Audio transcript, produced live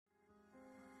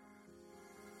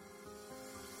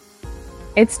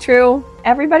It's true.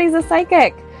 Everybody's a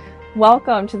psychic.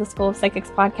 Welcome to the School of Psychics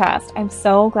podcast. I'm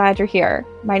so glad you're here.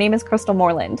 My name is Crystal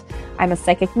Moreland. I'm a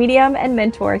psychic medium and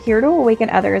mentor here to awaken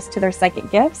others to their psychic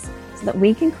gifts so that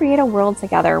we can create a world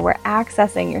together where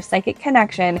accessing your psychic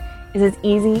connection is as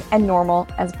easy and normal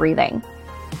as breathing.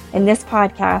 In this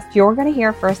podcast, you're going to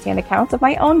hear firsthand accounts of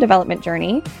my own development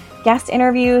journey, guest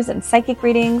interviews, and psychic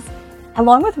readings,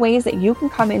 along with ways that you can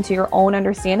come into your own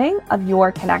understanding of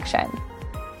your connection.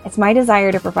 It's my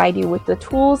desire to provide you with the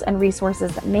tools and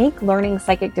resources that make learning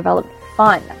psychic development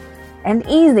fun and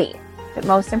easy, but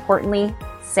most importantly,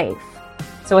 safe.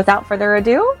 So without further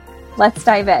ado, let's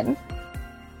dive in.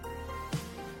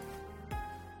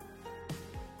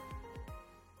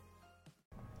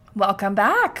 Welcome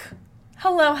back.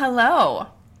 Hello.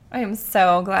 I am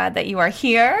so glad that you are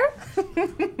here.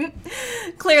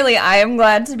 Clearly, I am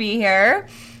glad to be here.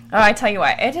 Oh, I tell you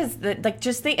what, it is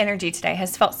just the energy today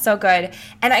has felt so good.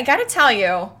 And I got to tell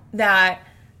you that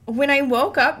when I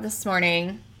woke up this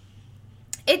morning,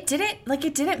 it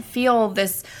didn't feel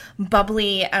this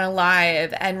bubbly and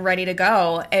alive and ready to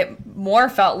go. It more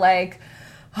felt like,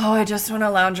 oh, I just want to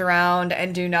lounge around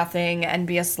and do nothing and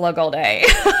be a slug all day.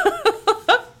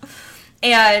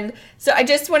 And so I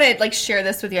just want to share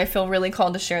this with you. I feel really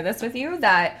called to share this with you,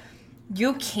 that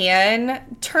you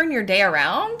can turn your day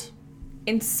around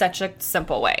in such a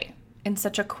simple way, in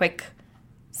such a quick,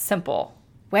 simple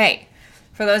way.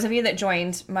 For those of you that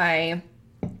joined my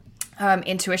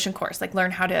intuition course,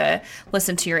 learn how to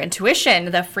listen to your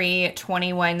intuition, the free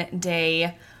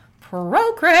 21-day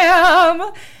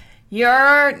program,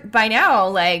 you're by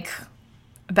now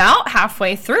about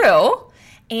halfway through,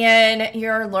 and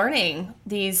you're learning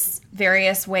these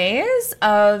various ways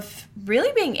of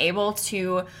really being able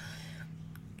to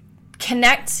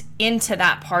connect into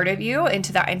that part of you,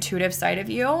 into that intuitive side of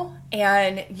you,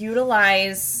 and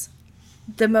utilize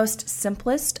the most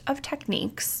simplest of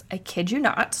techniques. I kid you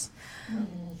not.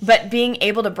 But being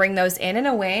able to bring those in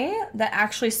a way that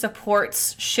actually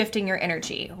supports shifting your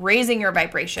energy, raising your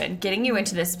vibration, getting you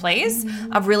into this place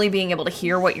of really being able to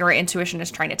hear what your intuition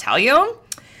is trying to tell you,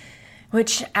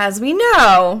 which as we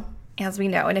know,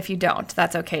 and if you don't,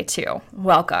 that's okay too.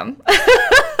 Welcome.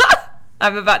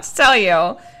 I'm about to tell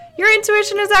you, your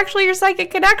intuition is actually your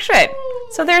psychic connection.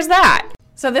 So there's that.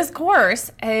 So this course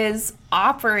is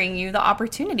offering you the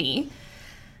opportunity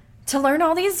to learn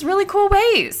all these really cool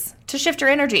ways to shift your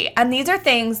energy. And these are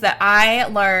things that I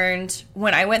learned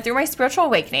when I went through my spiritual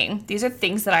awakening. These are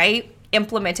things that I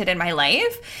implemented in my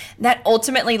life that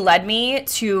ultimately led me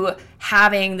to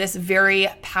having this very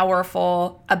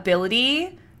powerful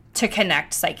ability to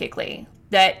connect psychically,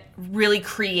 that really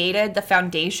created the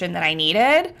foundation that I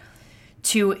needed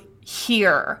to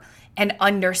hear and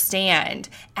understand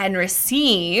and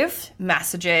receive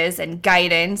messages and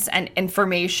guidance and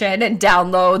information and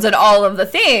downloads and all of the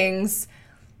things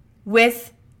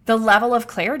with the level of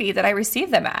clarity that I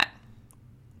receive them at.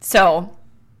 So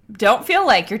don't feel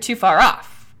like you're too far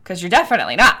off, because you're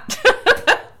definitely not.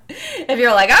 If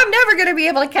you're like, I'm never going to be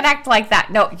able to connect like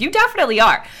that. No, you definitely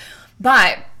are.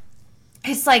 But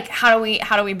it's how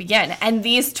do we begin? And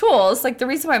these tools, the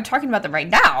reason why I'm talking about them right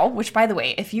now, which by the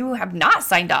way, if you have not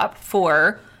signed up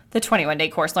for the 21-day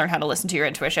course, Learn How to Listen to Your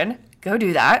Intuition, go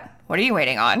do that. What are you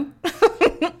waiting on?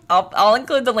 I'll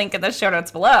include the link in the show notes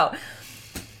below.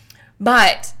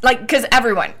 But because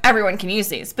everyone can use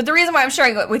these. But the reason why I'm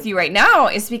sharing it with you right now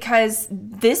is because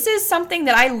this is something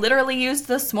that I literally used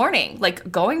this morning.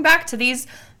 Going back to these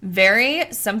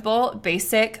very simple,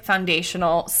 basic,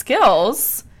 foundational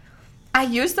skills, I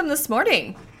used them this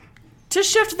morning to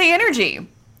shift the energy,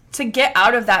 to get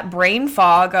out of that brain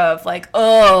fog of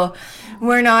oh,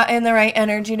 we're not in the right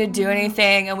energy to do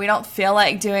anything, and we don't feel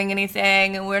like doing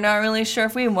anything, and we're not really sure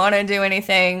if we want to do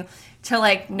anything,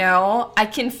 to no, I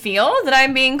can feel that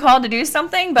I'm being called to do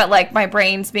something, but my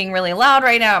brain's being really loud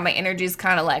right now, and my energy's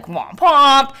kind of womp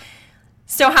womp.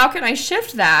 So how can I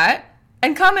shift that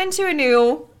and come into a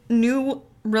new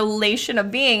relation of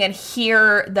being and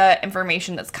hear the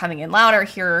information that's coming in louder,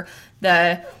 hear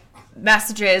the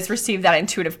messages, receive that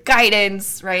intuitive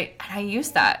guidance, right? And I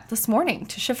used that this morning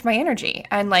to shift my energy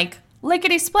and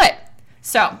lickety split.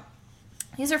 So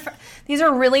these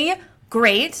are really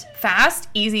great, fast,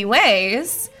 easy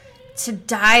ways to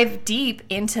dive deep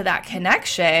into that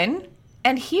connection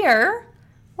and hear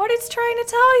what it's trying to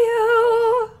tell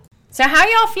you. So how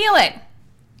y'all feeling?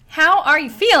 How are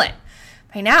you feeling?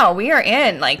 By now, we are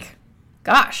in, the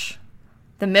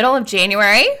middle of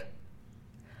January.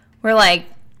 We're,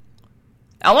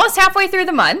 almost halfway through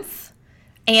the month.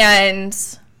 And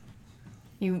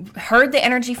you heard the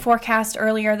energy forecast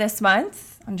earlier this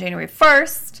month. on January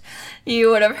 1st, you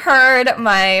would have heard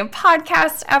my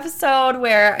podcast episode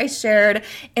where I shared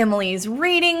Emily's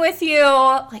reading with you.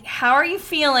 Like, how are you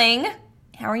feeling?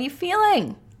 How are you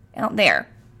feeling out there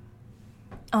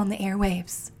on the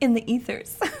airwaves, in the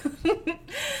ethers?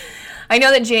 I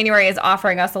know that January is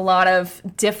offering us a lot of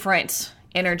different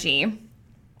energy,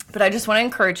 but I just want to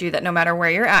encourage you that no matter where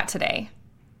you're at today,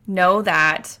 know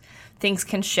that things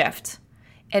can shift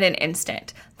in an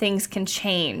instant. Things can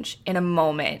change in a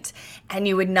moment, and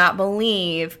you would not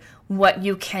believe what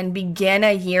you can begin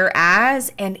a year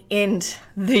as and end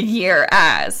the year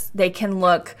as. They can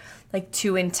look like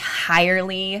two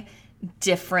entirely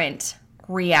different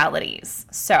realities.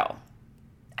 So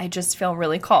I just feel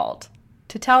really called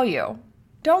to tell you,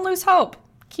 don't lose hope.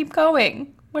 Keep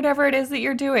going. Whatever it is that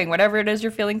you're doing, whatever it is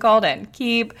you're feeling called in,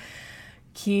 keep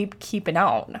keeping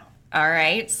on. All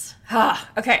right.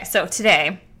 Okay, so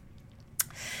today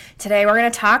we're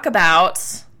going to talk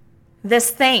about this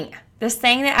thing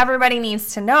that everybody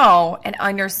needs to know and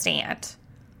understand.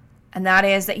 And that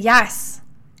is that, yes,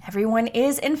 everyone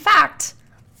is, in fact,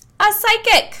 a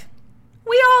psychic.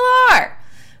 We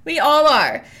all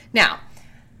are. Now,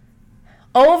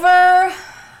 over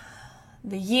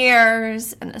the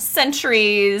years and the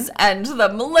centuries and the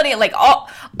millennia, like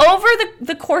over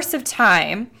the course of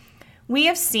time, we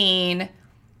have seen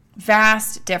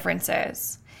vast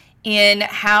differences in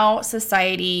how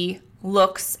society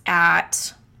looks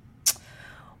at,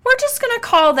 we're just going to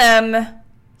call them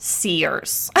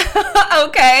seers.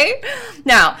 Okay?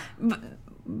 Now,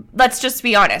 let's just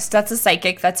be honest. That's a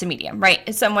psychic. That's a medium, right?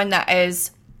 It's someone that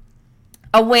is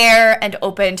aware and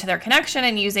open to their connection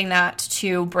and using that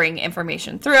to bring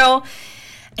information through.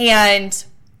 And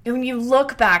when you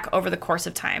look back over the course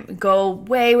of time, go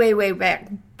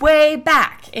way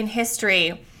back in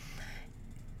history,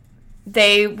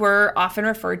 they were often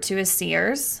referred to as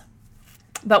seers,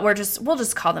 but we'll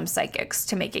just call them psychics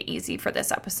to make it easy for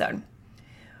this episode.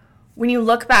 When you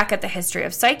look back at the history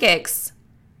of psychics,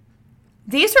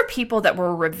 these were people that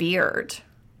were revered.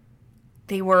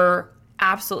 They were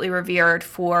absolutely revered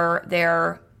for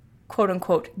their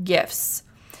quote-unquote gifts.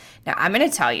 Now, I'm going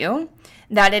to tell you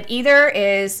that it either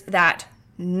is that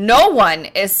no one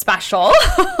is special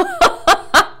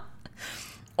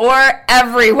or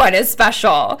everyone is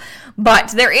special. But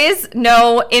there is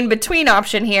no in-between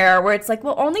option here where it's like,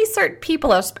 well, only certain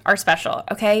people are special,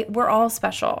 okay? We're all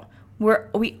special.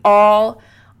 We all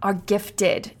are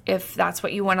gifted, if that's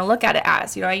what you want to look at it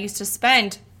as. You know, I used to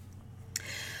spend,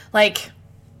 like,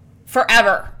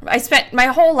 forever. I spent my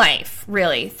whole life,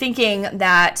 really, thinking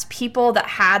that people that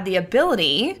had the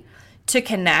ability to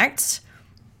connect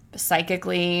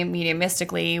psychically,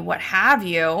 mediumistically, what have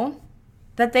you,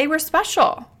 that they were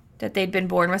special, that they'd been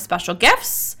born with special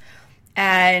gifts,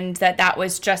 and that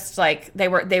was just like they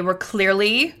were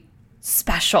clearly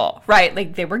special, right?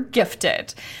 Like they were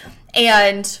gifted.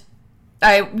 And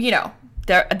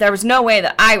there was no way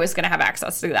that I was going to have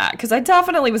access to that because I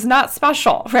definitely was not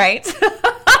special, right?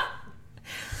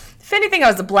 If anything, I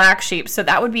was the black sheep, so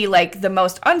that would be like the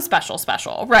most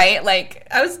unspecial, right? Like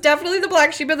I was definitely the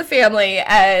black sheep of the family,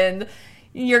 and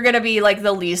you're going to be like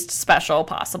the least special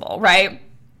possible, right?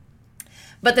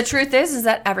 But the truth is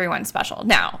that everyone's special.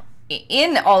 Now,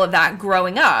 in all of that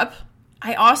growing up,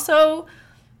 I also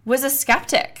was a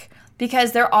skeptic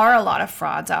because there are a lot of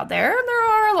frauds out there. There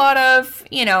are a lot of,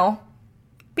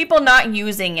 people not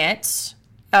using it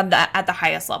at the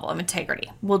highest level of integrity.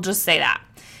 We'll just say that.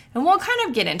 And we'll kind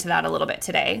of get into that a little bit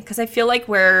today because I feel like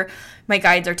where my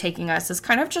guides are taking us is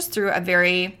kind of just through a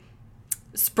very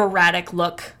sporadic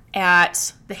look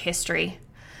at the history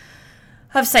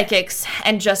of psychics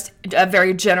and just a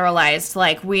very generalized,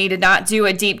 like we did not do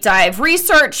a deep dive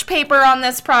research paper on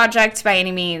this project by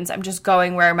any means. I'm just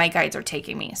going where my guides are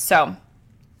taking me. So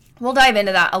we'll dive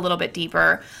into that a little bit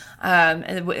deeper around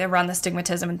the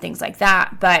stigmatism and things like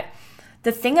that. But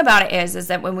the thing about it is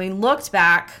that when we looked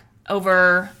back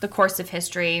over the course of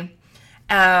history,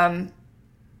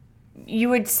 you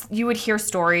would hear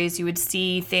stories, you would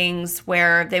see things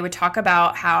where they would talk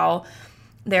about how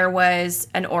there was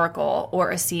an oracle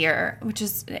or a seer, which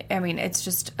is, it's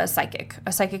just a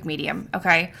psychic medium,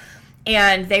 okay?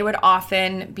 And they would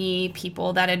often be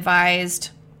people that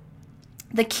advised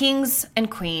the kings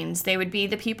and queens. They would be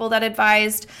the people that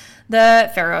advised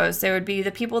the pharaohs. They would be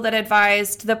the people that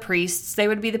advised the priests. They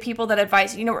would be the people that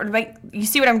advised, you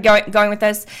see what I'm going with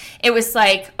this? It was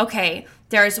like, okay,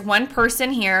 there's one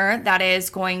person here that is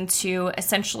going to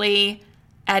essentially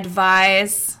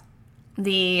advise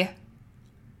the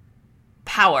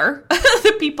power,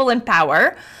 the people in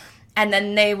power, and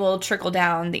then they will trickle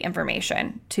down the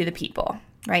information to the people,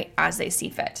 right, as they see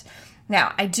fit.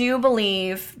 Now, I do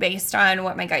believe, based on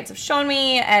what my guides have shown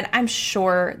me, and I'm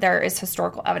sure there is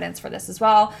historical evidence for this as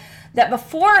well, that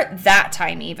before that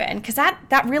time even, because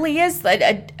that really is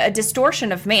a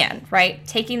distortion of man, right?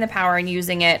 Taking the power and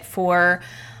using it for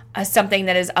something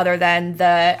that is other than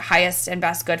the highest and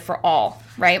best good for all,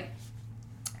 right?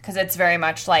 Because it's very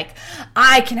much like,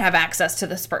 I can have access to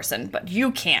this person, but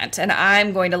you can't. And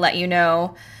I'm going to let you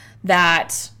know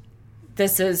that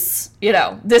this is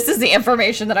the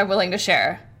information that I'm willing to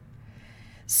share.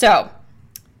 So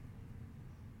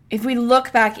if we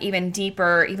look back even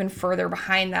deeper, even further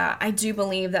behind that, I do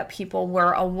believe that people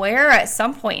were aware at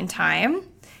some point in time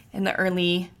in the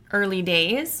early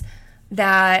days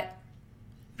that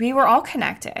we were all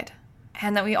connected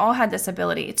and that we all had this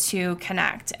ability to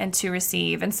connect and to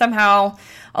receive. And somehow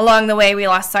along the way, we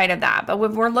lost sight of that. But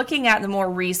when we're looking at the more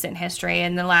recent history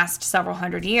in the last several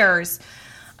hundred years,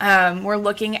 we're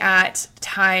looking at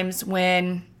times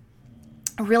when,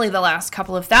 really the last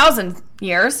couple of thousand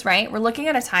years, right? We're looking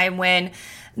at a time when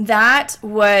that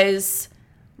was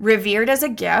revered as a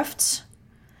gift,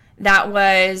 that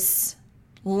was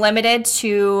limited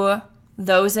to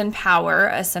those in power,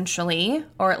 essentially,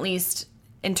 or at least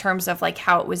in terms of like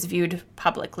how it was viewed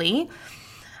publicly.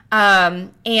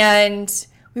 And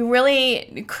we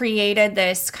really created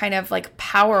this kind of like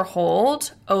power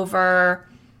hold over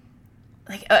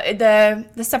like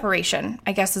the separation,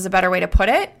 I guess is a better way to put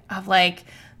it, of like,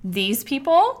 these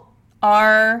people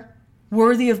are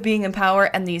worthy of being in power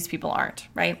and these people aren't,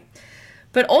 right?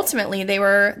 But ultimately they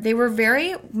were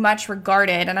very much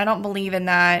regarded, and I don't believe in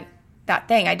that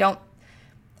thing. I don't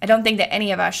think that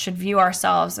any of us should view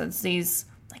ourselves as these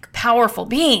like powerful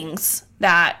beings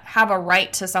that have a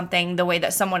right to something the way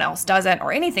that someone else doesn't,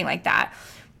 or anything like that.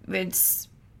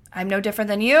 I'm no different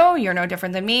than you, you're no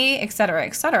different than me, et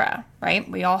cetera,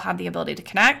 right? We all have the ability to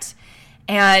connect,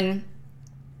 and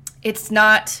it's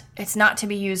not to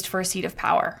be used for a seat of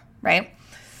power, right?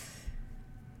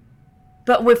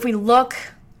 But if we look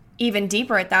even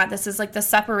deeper at that, this is like the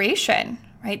separation,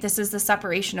 right? This is the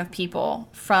separation of people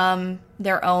from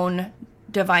their own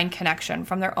divine connection,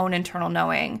 from their own internal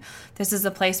knowing. This is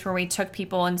a place where we took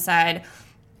people and said,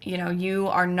 you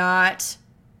are not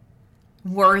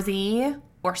worthy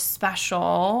or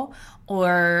special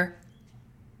or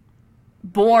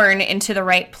born into the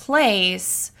right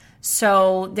place,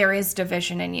 so there is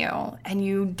division in you, and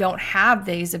you don't have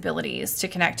these abilities to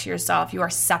connect to yourself. You are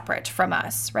separate from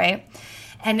us, right?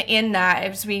 And in that,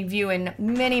 as we view in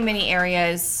many, many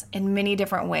areas, in many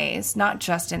different ways, not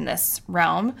just in this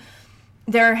realm,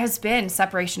 there has been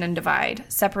separation and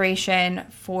divide. Separation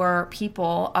for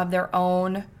people of their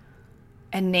own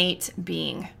innate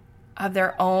being, of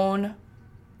their own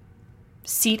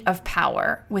seat of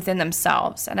power within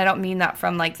themselves. And I don't mean that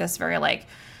from like this very like,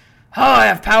 oh, I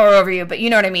have power over you, but you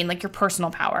know what I mean? Like your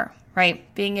personal power, right?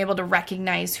 Being able to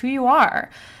recognize who you are,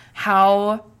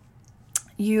 how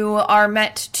you are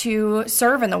meant to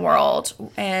serve in the world,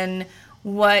 and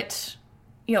what,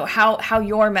 how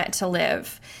you're meant to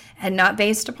live, and not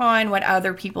based upon what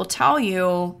other people tell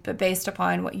you, but based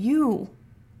upon what you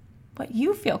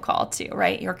feel called to,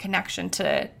 right? Your connection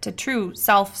to true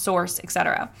self, source,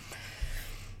 etc.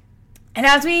 And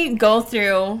as we go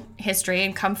through history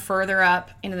and come further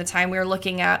up into the time, we were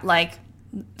looking at like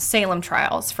Salem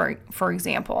trials, for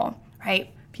example,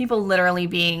 right? People literally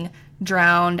being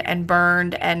drowned and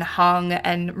burned and hung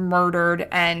and murdered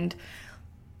and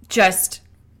just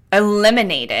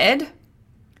eliminated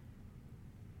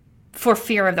for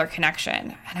fear of their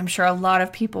connection. And I'm sure a lot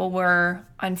of people were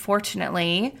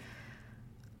unfortunately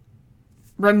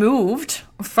removed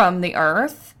from the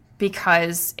earth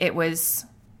because it was,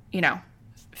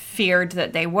 feared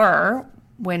that they were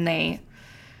when they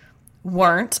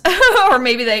weren't, or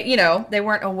maybe they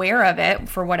weren't aware of it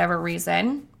for whatever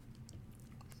reason.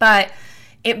 But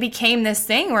it became this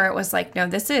thing where it was like, no,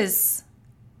 this is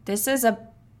a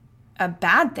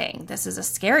bad thing. This is a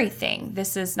scary thing.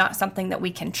 This is not something that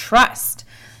we can trust.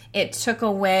 It took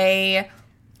away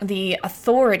the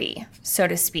authority, so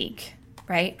to speak,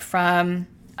 right, from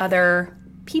other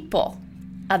people,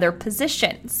 other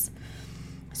positions.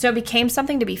 So it became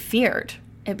something to be feared.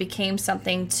 It became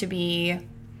something to be,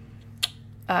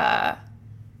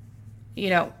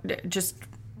 just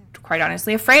quite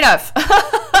honestly afraid of.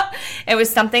 It was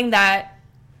something that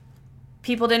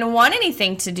people didn't want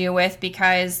anything to do with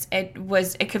because it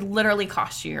could literally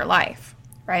cost you your life,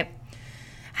 right?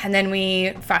 And then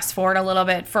we fast forward a little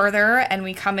bit further and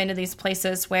we come into these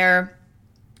places where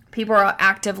people are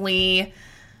actively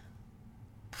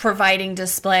providing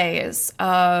displays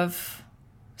of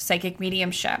psychic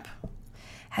mediumship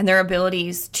and their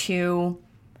abilities to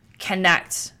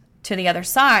connect to the other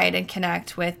side and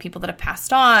connect with people that have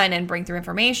passed on and bring through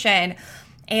information.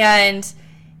 And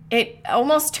it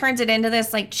almost turns it into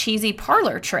this like cheesy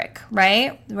parlor trick,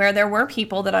 right? Where there were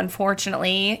people that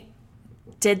unfortunately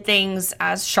did things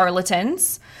as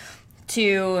charlatans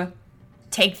to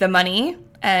take the money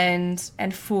and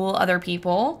fool other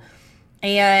people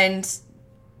and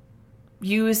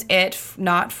use it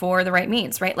not for the right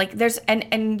means, right? Like there's,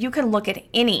 and you can look at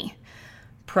any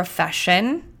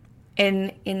profession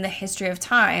in the history of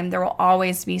time, there will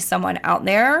always be someone out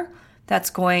there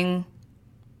that's going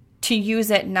to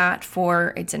use it not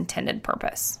for its intended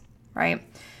purpose, right?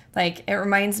 Like it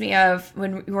reminds me of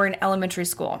when we were in elementary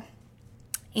school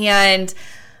and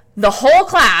the whole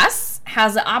class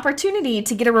has the opportunity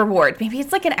to get a reward. Maybe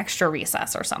it's like an extra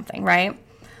recess or something, right?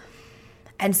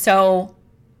 And so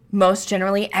most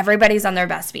generally, everybody's on their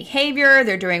best behavior.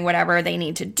 They're doing whatever they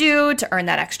need to do to earn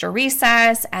that extra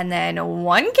recess. And then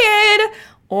one kid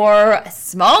or a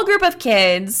small group of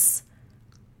kids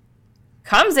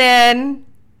comes in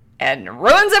and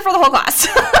ruins it for the whole class,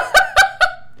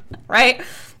 right?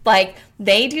 Like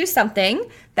they do something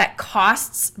that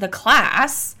costs the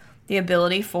class the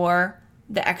ability for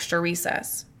the extra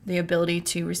recess, the ability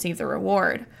to receive the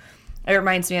reward. It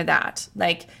reminds me of that.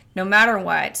 Like no matter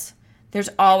what, there's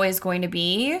always going to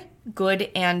be good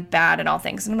and bad in all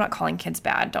things. And I'm not calling kids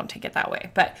bad. Don't take it that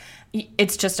way. But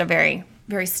it's just a very,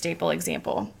 very staple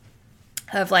example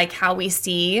of like how we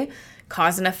see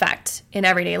cause and effect in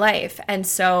everyday life. And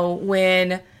so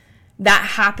when that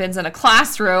happens in a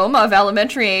classroom of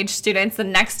elementary age students, the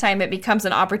next time it becomes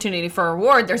an opportunity for a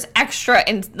reward, there's extra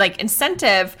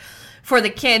incentive for the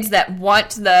kids that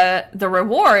want the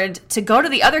reward to go to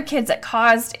the other kids that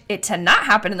caused it to not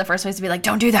happen in the first place to be like,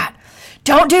 don't do that.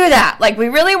 Don't do that. Like, we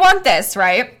really want this,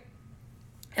 right?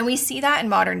 And we see that in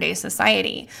modern day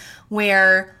society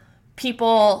where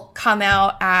people come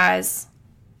out as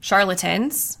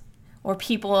charlatans or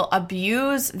people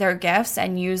abuse their gifts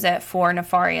and use it for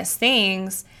nefarious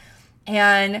things.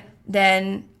 And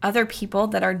then other people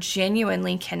that are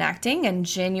genuinely connecting and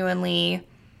genuinely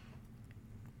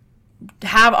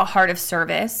have a heart of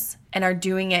service and are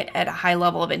doing it at a high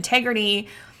level of integrity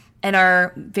and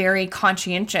are very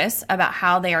conscientious about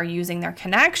how they are using their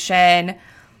connection,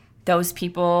 those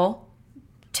people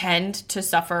tend to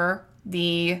suffer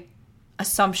the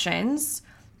assumptions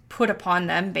put upon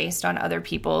them based on other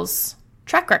people's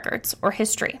track records or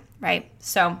history, right?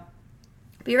 So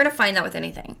you're going to find that with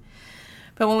anything.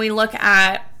 But when we look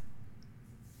at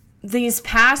these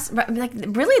past, like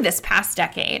really this past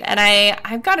decade, and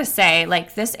I've got to say,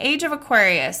 like this age of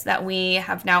Aquarius that we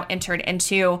have now entered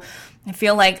into, I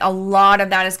feel like a lot of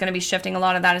that is going to be shifting. A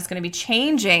lot of that is going to be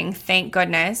changing, thank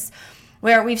goodness,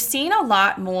 where we've seen a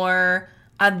lot more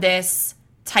of this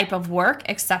type of work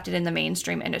accepted in the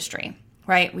mainstream industry,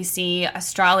 right? We see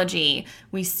astrology,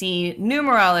 we see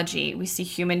numerology, we see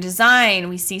human design,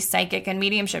 we see psychic and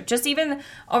mediumship. Just even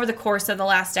over the course of the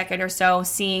last decade or so,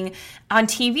 seeing on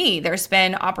TV, there's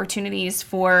been opportunities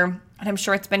for, and I'm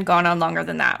sure it's been gone on longer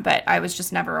than that, but I was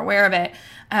just never aware of it,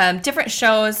 different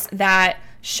shows that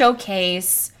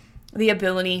showcase the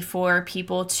ability for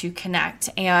people to connect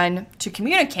and to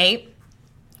communicate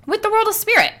with the world of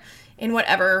spirit in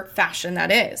whatever fashion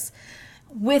that is.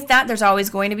 With that, there's always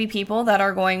going to be people that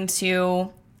are going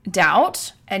to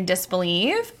doubt and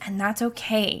disbelieve, and that's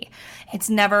okay. It's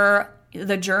never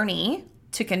the journey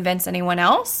to convince anyone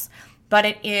else, but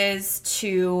it is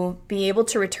to be able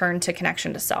to return to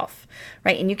connection to self,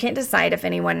 right? And you can't decide if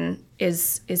anyone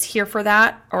is here for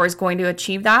that or is going to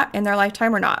achieve that in their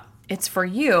lifetime or not. It's for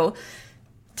you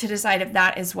to decide if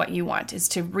that is what you want, is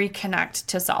to reconnect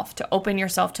to self, to open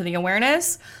yourself to the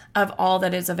awareness of all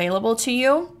that is available to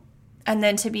you, and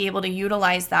then to be able to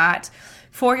utilize that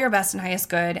for your best and highest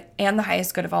good and the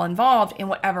highest good of all involved in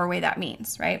whatever way that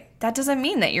means, right? That doesn't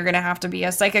mean that you're going to have to be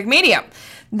a psychic medium.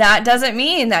 That doesn't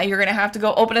mean that you're going to have to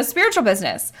go open a spiritual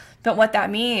business. But what that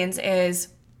means is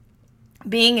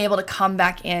being able to come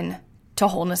back in to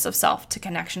wholeness of self, to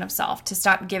connection of self, to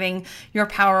stop giving your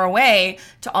power away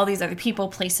to all these other people,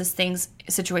 places, things,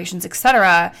 situations,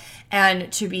 etc.,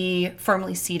 and to be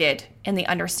firmly seated in the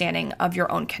understanding of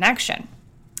your own connection.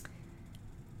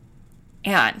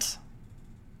 And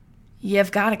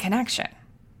you've got a connection.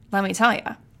 Let me tell you,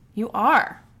 you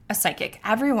are a psychic.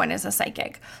 Everyone is a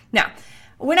psychic. Now,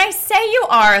 when I say you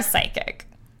are a psychic,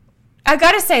 I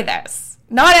got to say this.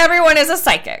 Not everyone is a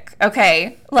psychic,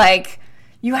 okay? Like,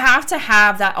 you have to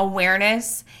have that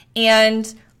awareness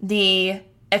and the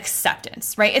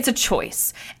acceptance, right? It's a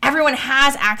choice. Everyone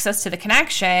has access to the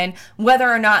connection, whether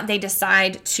or not they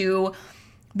decide to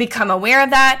become aware of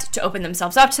that, to open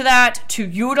themselves up to that, to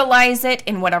utilize it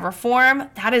in whatever form,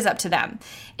 that is up to them.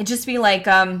 It just be like,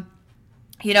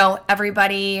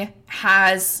 everybody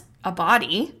has a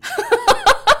body.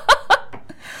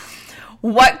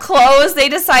 What clothes they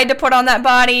decide to put on that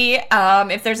body,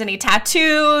 if there's any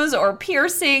tattoos or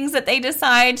piercings that they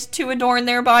decide to adorn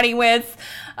their body with,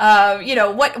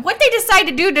 what they decide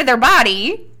to do to their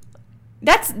body,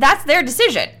 that's their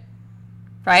decision,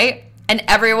 right? And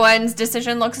everyone's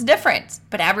decision looks different,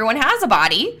 but everyone has a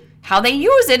body. How they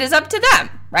use it is up to them,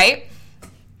 right?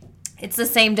 It's the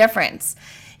same difference.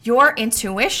 Your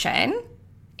intuition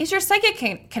is your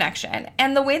psychic connection.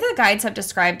 And the way the guides have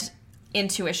described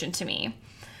intuition to me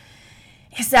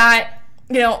is that,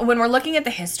 when we're looking at the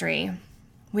history,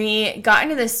 we got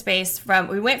into this space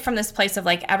we went from this place of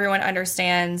like everyone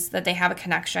understands that they have a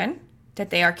connection, that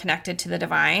they are connected to the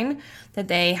divine, that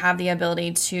they have the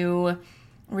ability to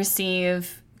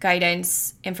receive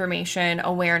guidance, information,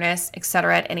 awareness,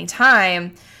 etc. at any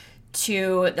time,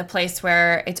 to the place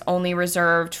where it's only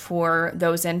reserved for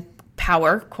those in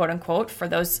power, quote unquote, for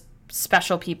those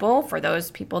special people, for those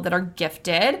people that are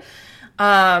gifted,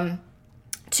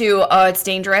 it's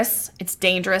dangerous. It's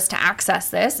dangerous to access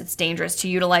this. It's dangerous to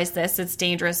utilize this. It's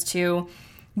dangerous to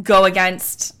go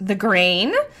against the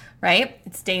grain, right?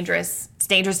 It's dangerous. It's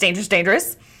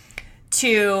dangerous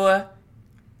to,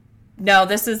 no,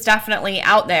 this is definitely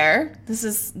out there. This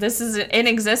is in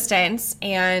existence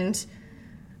and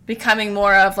becoming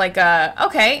more of like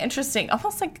okay, interesting,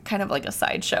 almost like kind of like a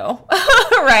sideshow,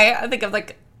 right? I think of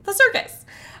like the circus.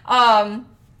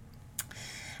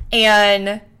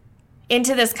 And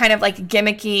into this kind of like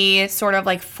gimmicky sort of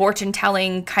like fortune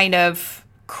telling kind of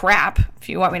crap, if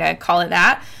you want me to call it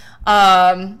that.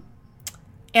 And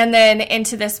then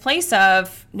into this place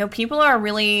of, people are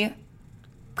really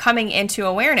coming into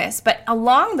awareness. But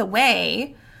along the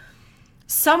way,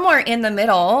 somewhere in the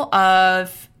middle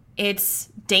of it's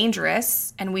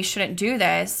dangerous and we shouldn't do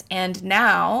this, and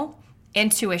now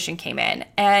intuition came in.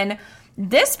 And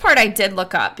this part I did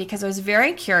look up because I was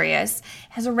very curious. It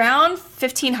has around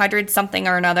 1500 something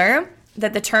or another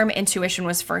that the term intuition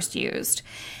was first used.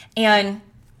 And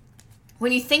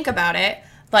when you think about it,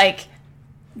 like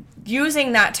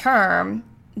using that term,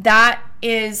 that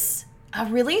is a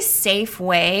really safe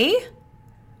way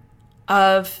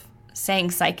of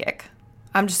saying psychic.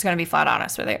 I'm just going to be flat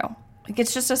honest with you. Like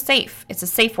it's a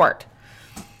safe word.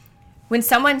 When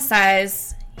someone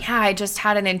says, yeah, I just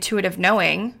had an intuitive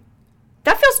knowing,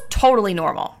 that feels totally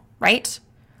normal, right?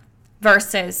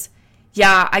 Versus,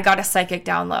 yeah, I got a psychic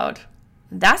download.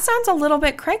 That sounds a little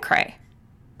bit cray-cray.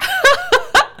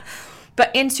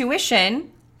 But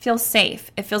intuition feels safe.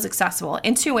 It feels accessible.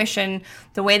 Intuition,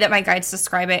 the way that my guides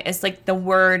describe it, is like the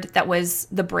word that was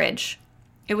the bridge.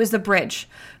 It was the bridge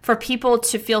for people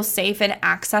to feel safe in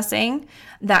accessing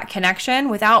that connection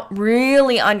without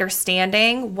really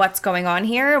understanding what's going on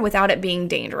here, without it being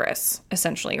dangerous,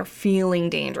 essentially, or feeling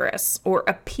dangerous or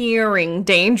appearing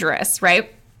dangerous,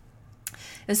 right?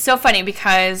 It's so funny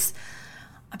because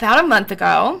about a month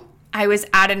ago, I was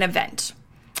at an event,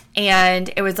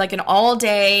 and it was like an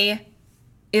all-day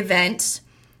event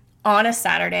on a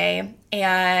Saturday,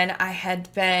 and I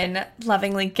had been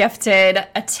lovingly gifted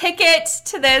a ticket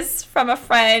to this from a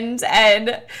friend,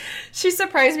 and she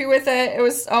surprised me with it. It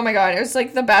was, oh my God, it was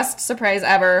like the best surprise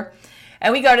ever.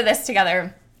 And we go to this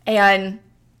together, and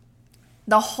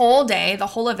the whole day, the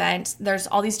whole event, there's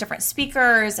all these different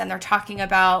speakers, and they're talking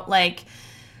about like,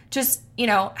 just,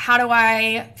 how do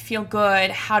I feel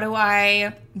good? How do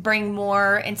I bring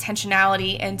more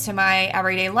intentionality into my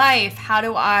everyday life? How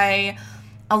do I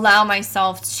allow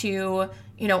myself to,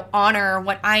 honor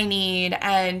what I need?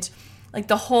 And like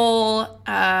the whole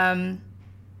kind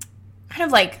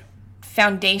of like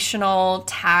foundational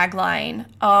tagline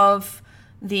of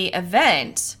the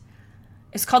event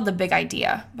is called The Big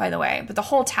Idea, by the way. But the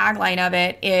whole tagline of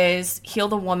it is heal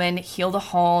the woman, heal the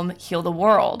home, heal the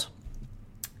world.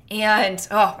 And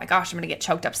oh my gosh, I'm going to get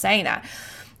choked up saying that.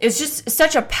 It's just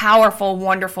such a powerful,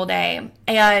 wonderful day.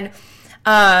 And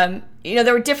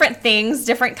there were different things,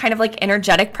 different kind of like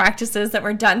energetic practices that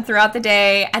were done throughout the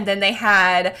day. And then they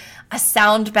had a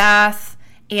sound bath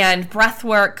and breath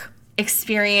work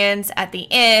experience at the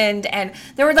end. And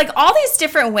there were like all these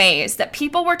different ways that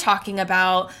people were talking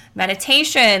about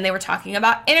meditation. They were talking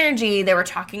about energy. They were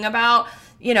talking about,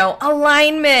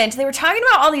 alignment. They were talking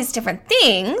about all these different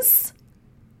things.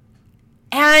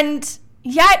 And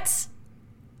yet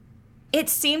it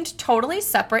seemed totally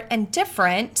separate and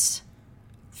different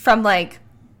from like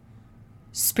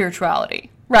spirituality,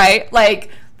 right? Like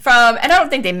from, and I don't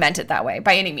think they meant it that way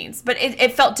by any means, but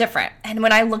it felt different. And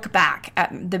when I look back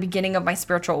at the beginning of my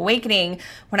spiritual awakening,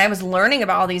 when I was learning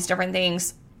about all these different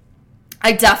things,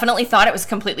 I definitely thought it was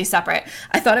completely separate.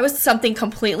 I thought it was something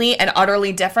completely and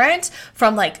utterly different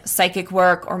from like psychic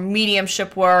work or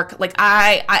mediumship work. Like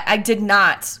I did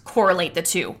not correlate the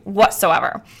two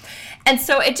whatsoever. And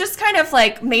so it just kind of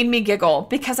like made me giggle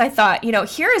because I thought, you know,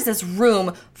 here is this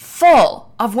room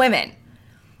full of women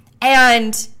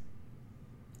and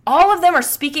all of them are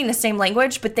speaking the same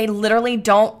language, but they literally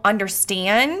don't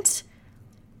understand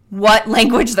what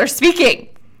language they're speaking.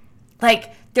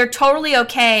 Like, they're totally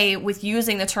okay with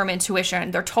using the term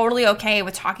intuition. They're totally okay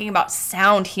with talking about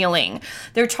sound healing.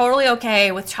 They're totally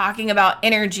okay with talking about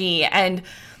energy and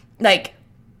like,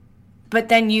 but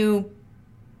then you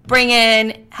bring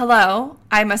in, hello,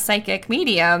 I'm a psychic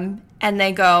medium. And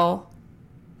they go,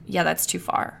 yeah, that's too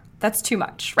far. That's too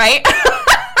much, right?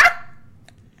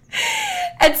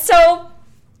 And so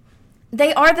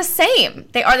they are the same.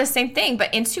 They are the same thing,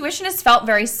 but intuition has felt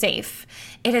very safe.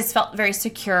 It has felt very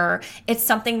secure. It's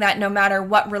something that no matter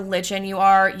what religion you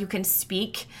are, you can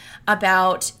speak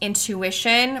about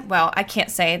intuition. Well, I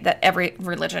can't say that every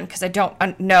religion because I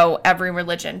don't know every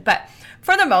religion, but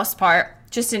for the most part,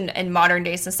 just in modern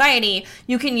day society,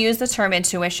 you can use the term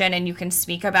intuition and you can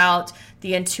speak about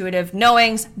the intuitive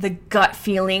knowings, the gut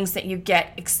feelings that you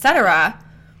get, etc.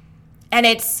 And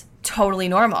it's totally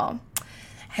normal.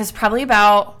 It's probably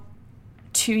about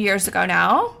 2 years ago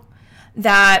now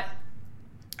that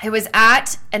I was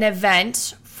at an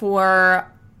event for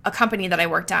a company that I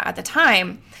worked at the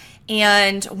time,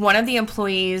 and one of the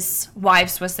employees'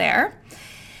 wives was there.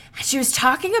 And she was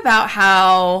talking about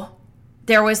how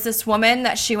there was this woman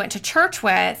that she went to church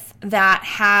with that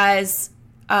has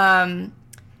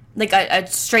like a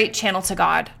straight channel to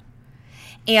God,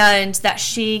 and that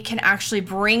she can actually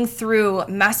bring through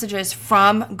messages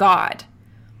from God.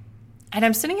 And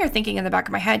I'm sitting here thinking in the back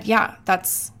of my head, yeah,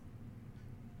 that's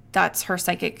her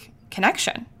psychic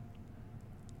connection.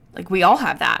 Like, we all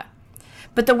have that.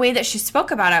 But the way that she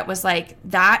spoke about it was like,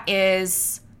 that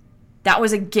was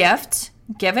a gift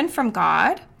given from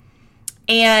God,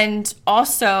 and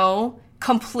also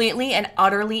completely and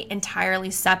utterly, entirely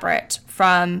separate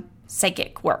from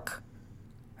psychic work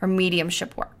or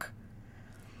mediumship work.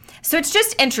 So it's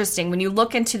just interesting when you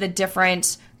look into the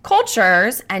different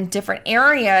cultures and different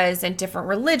areas and different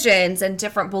religions and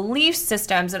different belief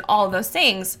systems and all of those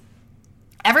things.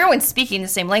 Everyone's speaking the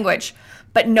same language,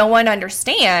 but no one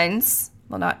understands.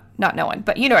 Well, not no one,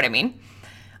 but you know what I mean.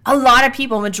 A lot of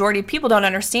people, majority of people don't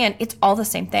understand. It's all the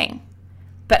same thing.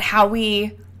 But how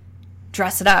we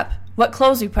dress it up, what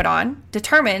clothes we put on,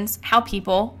 determines how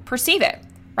people perceive it,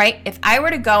 right? If I were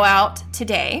to go out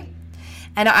today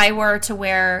and I were to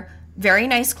wear very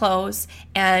nice clothes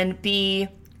and be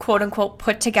quote unquote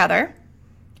put together,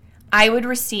 I would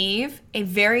receive a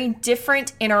very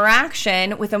different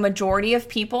interaction with a majority of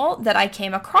people that I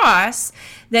came across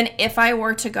than if I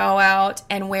were to go out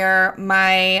and wear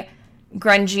my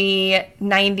grungy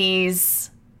 90s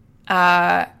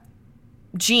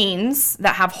jeans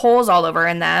that have holes all over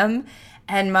in them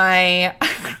and my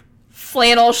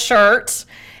flannel shirt,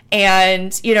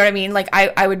 and you know what I mean? Like,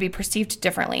 I would be perceived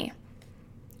differently.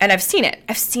 And I've seen it.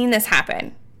 I've seen this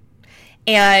happen.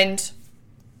 And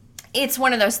it's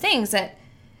one of those things that,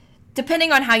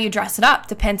 depending on how you dress it up,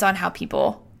 depends on how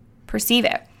people perceive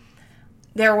it.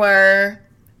 It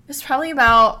was probably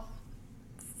about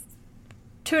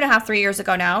 2.5, 3 years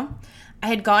ago now. I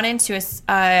had gone into a,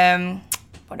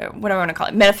 what do I want to call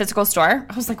it? Metaphysical store.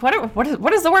 I was like, what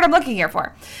is the word I'm looking here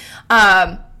for?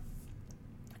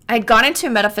 I'd gone into a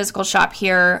metaphysical shop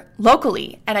here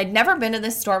locally, and I'd never been to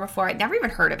this store before. I'd never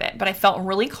even heard of it, but I felt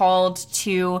really called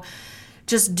to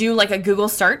just do like a Google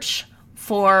search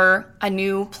for a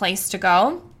new place to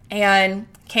go, and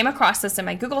came across this in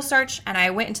my Google search. And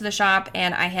I went into the shop,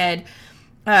 and I had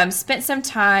spent some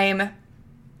time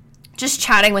just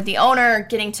chatting with the owner,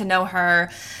 getting to know her.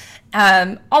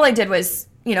 All I did was,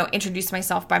 introduce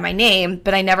myself by my name,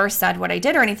 but I never said what I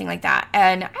did or anything like that.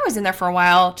 And I was in there for a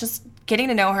while, just getting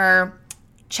to know her,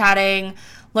 chatting,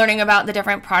 learning about the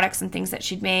different products and things that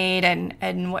she'd made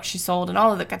and what she sold and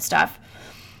all of the good stuff.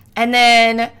 And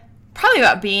then probably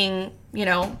about being,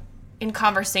 in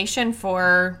conversation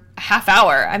for a half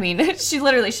hour. I mean, she's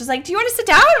like, do you want to sit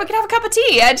down? We can have a cup of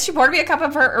tea. And she poured me a cup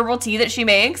of her herbal tea that she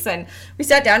makes. And we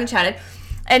sat down and chatted.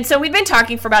 And so we'd been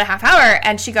talking for about a half hour.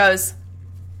 And she goes,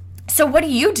 so what do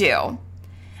you do?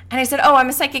 And I said, oh, I'm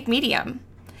a psychic medium.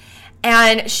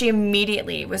 And she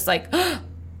immediately was like, oh,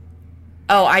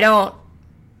 I don't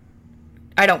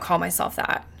call myself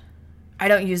that. I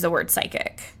don't use the word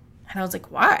psychic. And I was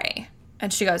like, why?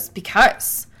 And she goes,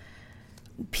 because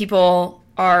people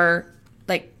are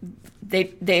like,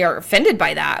 they are offended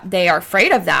by that. They are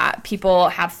afraid of that. People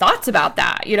have thoughts about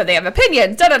that. You know, they have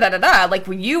opinions, da da da da da. Like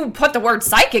when you put the word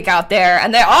psychic out there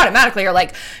and they automatically are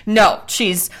like, no,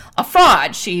 she's a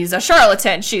fraud. She's a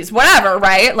charlatan. She's whatever,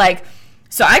 right? Like,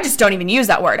 so I just don't even use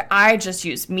that word. I just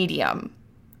use medium.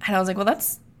 And I was like, well,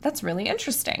 that's really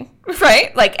interesting,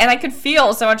 right? Like, and I could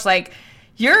feel so much like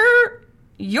you're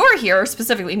here,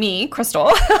 specifically me,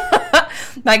 Crystal.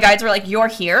 My guides were like, you're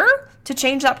here to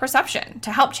change that perception,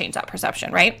 to help change that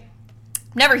perception, right?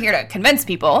 I'm never here to convince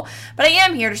people, but I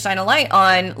am here to shine a light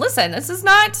on, listen, this is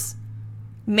not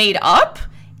made up.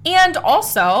 And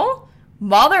also,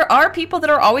 while there are people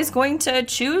that are always going to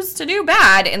choose to do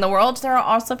bad in the world, there are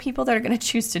also people that are going to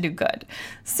choose to do good.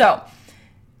 So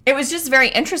it was just very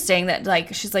interesting that,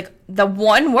 like, she's like, the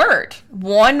one word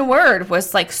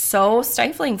was like so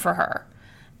stifling for her.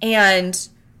 And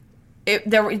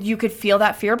you could feel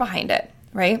that fear behind it,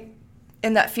 right?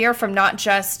 And that fear from not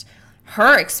just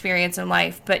her experience in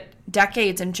life, but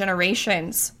decades and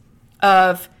generations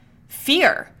of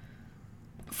fear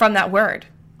from that word.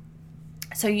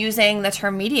 So using the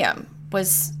term medium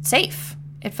was safe.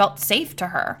 It felt safe to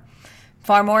her,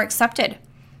 far more accepted.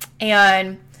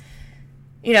 And,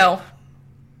 you know,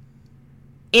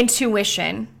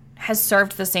 intuition has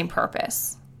served the same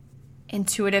purpose.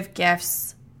 Intuitive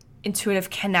gifts, intuitive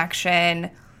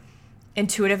connection,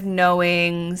 intuitive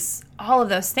knowings, all of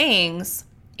those things,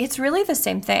 it's really the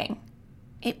same thing.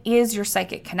 It is your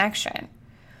psychic connection.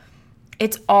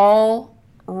 It's all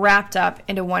wrapped up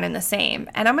into one and the same.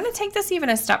 And I'm going to take this even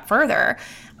a step further.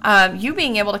 You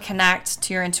being able to connect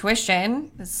to your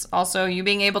intuition is also you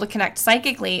being able to connect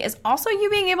psychically, is also you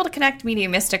being able to connect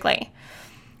mediumistically.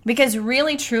 Because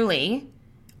really, truly,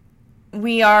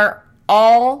 we all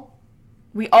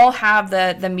have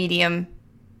the medium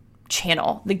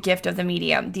channel, the gift of the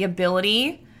medium, the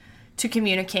ability to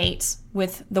communicate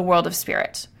with the world of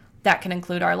spirit. That can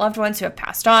include our loved ones who have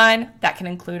passed on. That can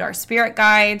include our spirit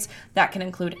guides. That can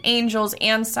include angels,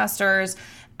 ancestors,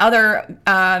 other,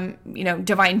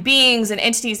 divine beings and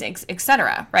entities,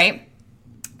 etc. Right?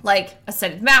 Like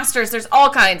ascended masters. There's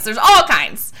all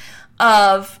kinds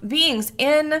of beings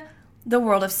in the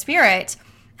world of spirit,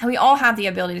 and we all have the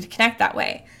ability to connect that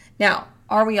way. Now,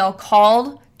 are we all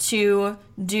called to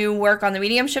do work on the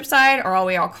mediumship side, or are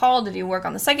we all called to do work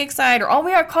on the psychic side, or are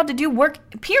we all called to do work,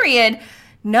 period?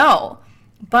 No.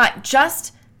 But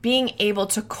just being able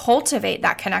to cultivate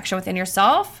that connection within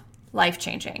yourself,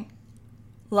 life-changing.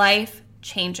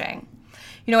 Life-changing.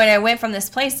 You know, when I went from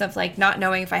this place of like not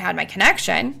knowing if I had my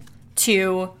connection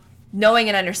to knowing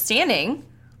and understanding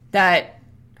that,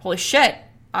 holy shit,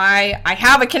 I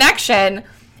have a connection,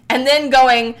 and then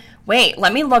going, wait,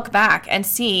 let me look back and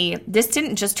see, this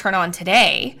didn't just turn on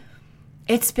today.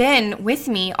 It's been with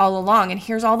me all along, and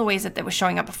here's all the ways that it was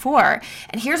showing up before,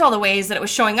 and here's all the ways that it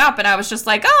was showing up, and I was just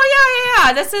like, oh,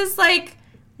 yeah, this is like,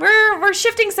 we're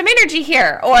shifting some energy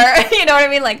here, or, you know what I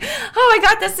mean? Like, oh, I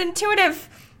got this intuitive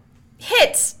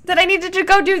hit that I needed to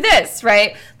go do this,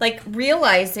 right? Like,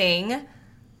 realizing,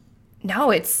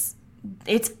 no, it's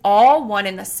all one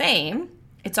and the same.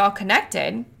 It's all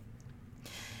connected.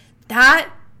 That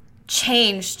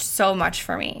changed so much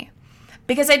for me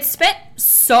because I'd spent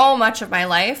so much of my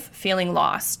life feeling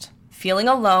lost, feeling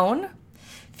alone,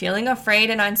 feeling afraid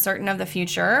and uncertain of the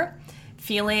future,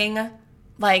 feeling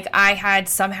like I had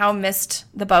somehow missed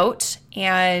the boat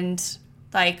and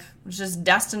like was just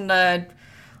destined to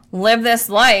live this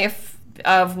life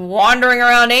of wandering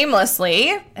around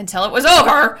aimlessly until it was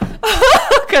over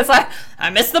because I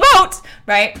missed the boat,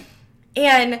 right?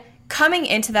 And coming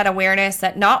into that awareness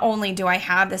that not only do I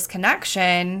have this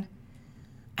connection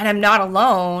and I'm not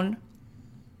alone,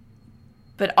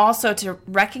 but also to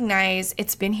recognize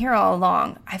it's been here all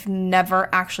along. I've never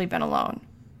actually been alone.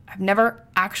 I've never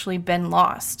actually been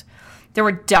lost. There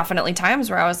were definitely times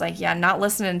where I was like, yeah, not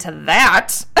listening to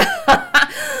that.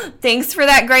 Thanks for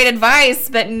that great advice,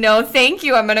 but no thank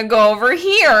you. I'm going to go over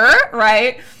here,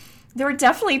 right? There were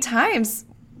definitely times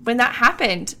when that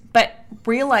happened, but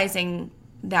realizing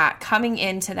that, coming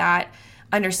into that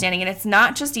understanding, and it's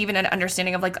not just even an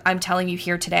understanding of like, I'm telling you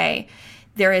here today,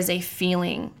 there is a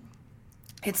feeling.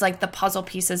 It's like the puzzle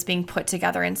pieces being put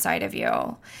together inside of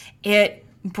you. It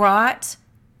brought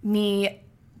me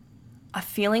a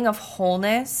feeling of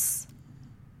wholeness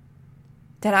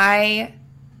that I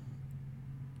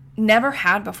never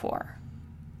had before.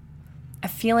 A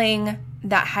feeling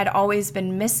that had always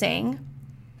been missing,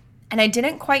 and I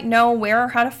didn't quite know where or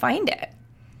how to find it.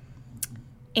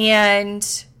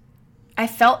 And I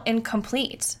felt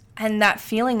incomplete. And that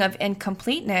feeling of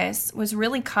incompleteness was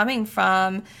really coming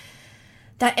from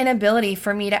that inability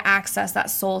for me to access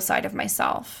that soul side of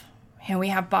myself. You know, we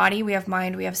have body, we have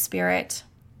mind, we have spirit,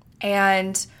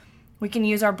 and we can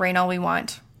use our brain all we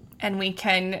want, and we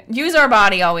can use our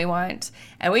body all we want,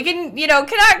 and we can,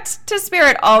 connect to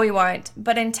spirit all we want.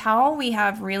 But until we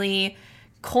have really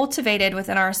cultivated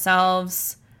within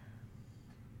ourselves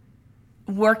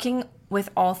working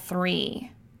with all three,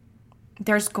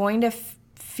 there's going to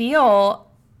feel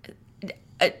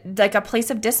like a place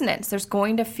of dissonance. There's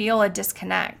going to feel a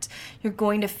disconnect. You're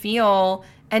going to feel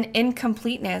an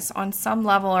incompleteness on some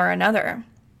level or another.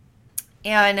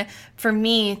 And for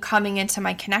me, coming into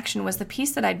my connection was the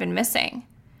piece that I'd been missing.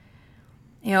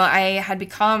 I had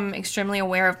become extremely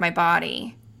aware of my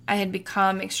body. I had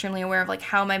become extremely aware of like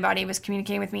how my body was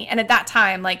communicating with me. And at that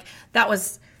time, like that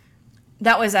was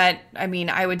at,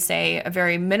 I would say a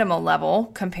very minimal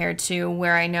level compared to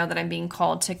where I know that I'm being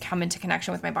called to come into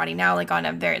connection with my body now, like on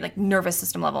a very like nervous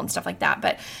system level and stuff like that.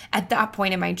 But at that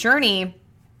point in my journey,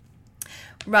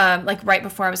 like right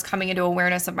before I was coming into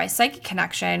awareness of my psychic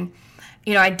connection,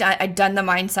 I'd done the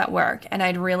mindset work, and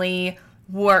I'd really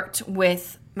worked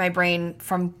with my brain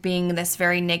from being this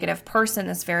very negative person,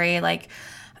 this very like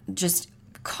just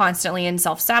constantly in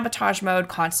self-sabotage mode,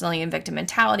 constantly in victim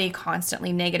mentality,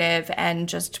 constantly negative, and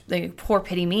just like poor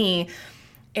pity me,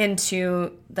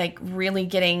 into like really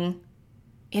getting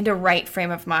into right frame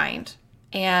of mind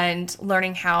and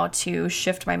learning how to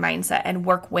shift my mindset and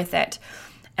work with it.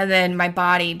 And then my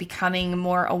body, becoming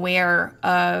more aware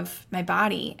of my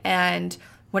body and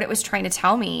what it was trying to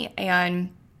tell me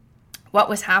and what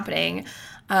was happening.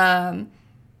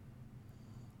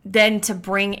 Then to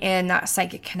bring in that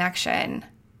psychic connection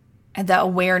and the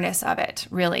awareness of it,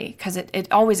 really, because it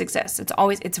always exists.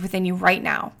 It's within you right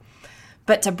now.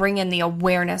 But to bring in the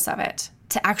awareness of it,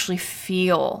 to actually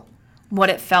feel what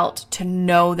it felt, to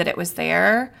know that it was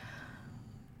there.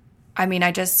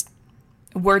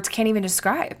 Words can't even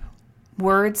describe.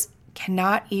 Words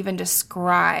cannot even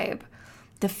describe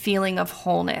the feeling of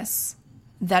wholeness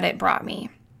that it brought me.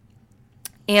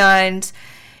 And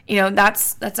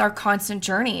that's our constant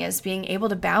journey, is being able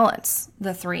to balance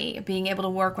the three, being able to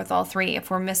work with all three.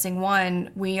 If we're missing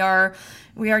one, we are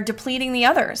depleting the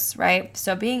others, right?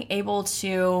 So being able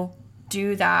to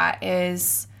do that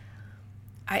is,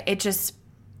 it changes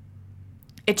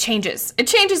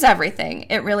everything.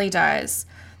 It really does.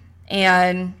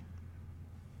 And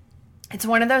it's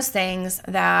one of those things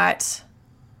that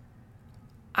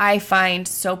I find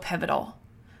so pivotal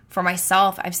for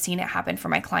myself. I've seen it happen for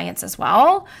my clients as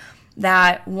well,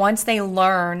 that once they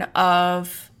learn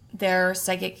of their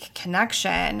psychic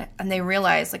connection and they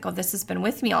realize like, oh, this has been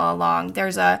with me all along,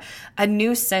 there's a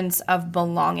new sense of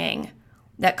belonging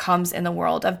that comes in the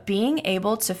world, of being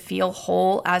able to feel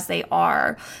whole as they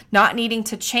are, not needing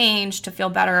to change to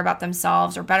feel better about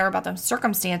themselves or better about their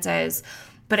circumstances.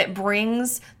 But it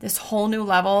brings this whole new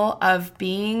level of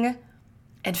being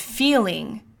and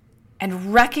feeling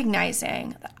and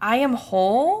recognizing that I am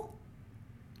whole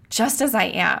just as I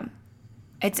am.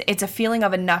 It's a feeling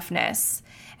of enoughness.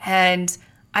 And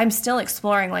I'm still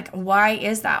exploring, like, why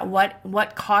is that?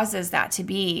 What causes that to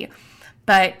be?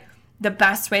 But the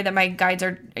best way that my guides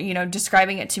are,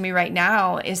 describing it to me right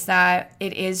now is that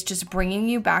it is just bringing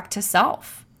you back to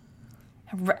self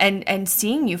and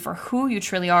seeing you for who you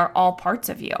truly are, all parts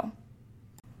of you.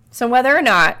 So whether or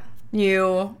not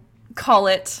you call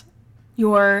it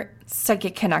your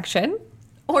psychic connection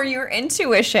or your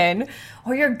intuition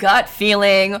or your gut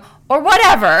feeling or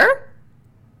whatever,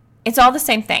 it's all the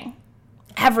same thing.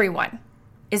 Everyone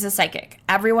is a psychic.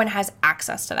 Everyone has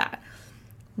access to that.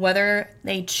 Whether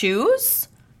they choose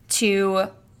to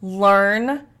learn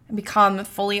and become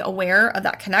fully aware of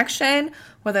that connection,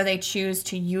 whether they choose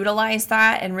to utilize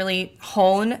that and really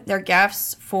hone their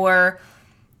gifts for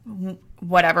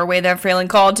whatever way they're feeling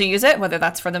called to use it, whether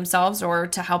that's for themselves or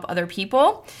to help other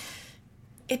people,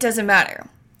 it doesn't matter.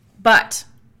 But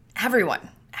everyone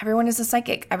is a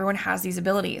psychic. Everyone has these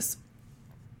abilities.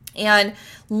 And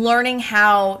learning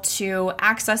how to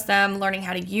access them, learning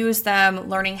how to use them,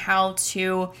 learning how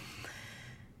to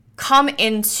come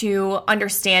into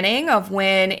understanding of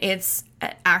when it's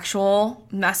an actual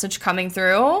message coming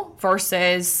through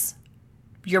versus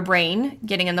your brain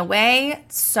getting in the way,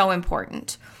 so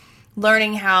important.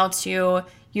 Learning how to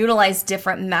utilize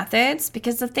different methods,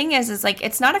 because the thing is like,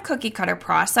 it's not a cookie cutter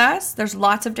process. There's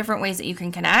lots of different ways that you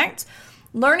can connect.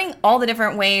 Learning all the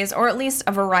different ways, or at least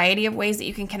a variety of ways that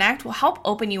you can connect, will help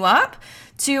open you up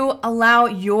to allow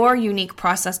your unique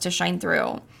process to shine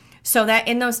through. So that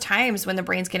in those times when the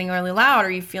brain's getting really loud or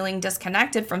you're feeling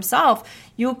disconnected from self,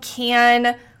 you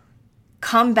can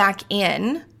come back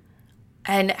in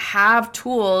and have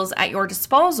tools at your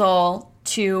disposal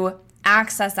to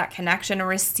access that connection and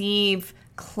receive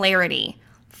clarity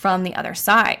from the other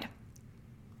side.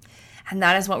 And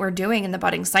that is what we're doing in the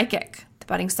Budding Psychic. The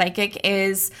Budding Psychic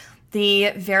is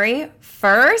the very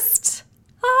first,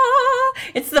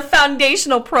 it's the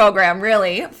foundational program,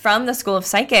 really, from the School of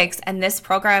Psychics. And this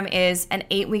program is an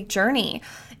 8-week journey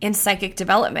in psychic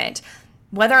development.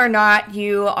 Whether or not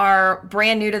you are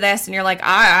brand new to this and you're like,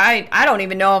 I don't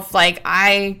even know if like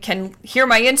I can hear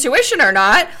my intuition or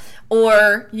not,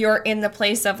 or you're in the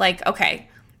place of like, okay,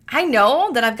 I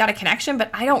know that I've got a connection, but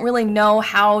I don't really know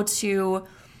how to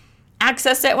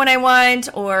access it when I want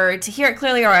or to hear it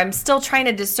clearly, or I'm still trying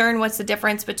to discern what's the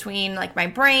difference between like my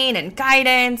brain and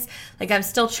guidance. Like I'm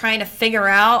still trying to figure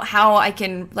out how I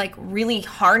can like really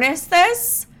harness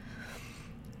this.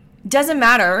 Doesn't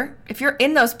matter if you're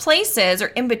in those places or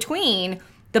in between,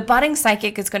 the Budding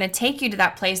Psychic is going to take you to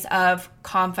that place of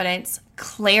confidence,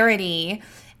 clarity,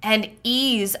 and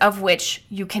ease of which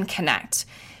you can connect.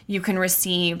 You can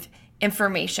receive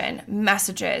information,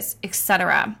 messages,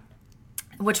 etc.,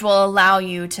 which will allow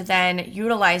you to then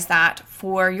utilize that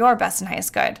for your best and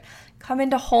highest good. Come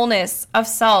into wholeness of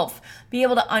self, be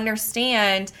able to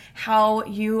understand how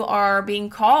you are being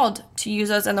called to use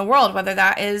those in the world, whether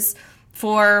that is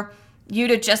for you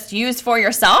to just use for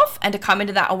yourself and to come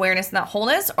into that awareness and that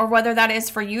wholeness, or whether that is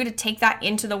for you to take that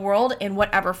into the world in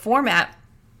whatever format.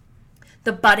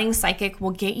 The Budding Psychic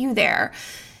will get you there.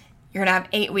 You're going to have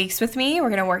 8 weeks with me. We're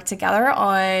going to work together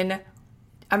on,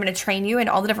 I'm going to train you in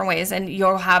all the different ways, and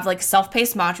you'll have like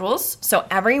self-paced modules. So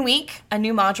every week a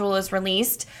new module is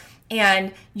released,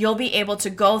 and you'll be able to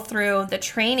go through the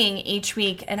training each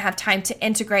week and have time to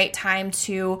integrate, time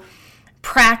to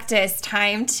practice,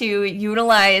 time to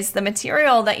utilize the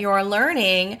material that you're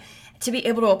learning to be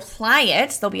able to apply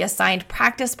it. There'll be assigned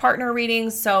practice partner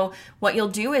readings. So what you'll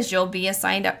do is you'll be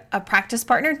assigned a practice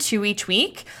partner 2 each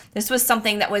week. This was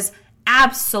something that was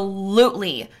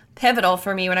absolutely pivotal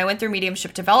for me when I went through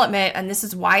mediumship development, and this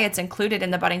is why it's included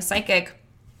in the Budding Psychic.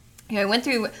 I went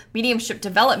through mediumship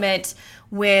development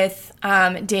with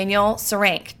Danielle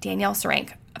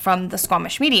Sarank from the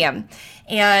Squamish Medium,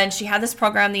 and she had this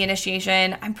program, the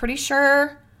initiation. I'm pretty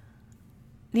sure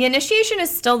the initiation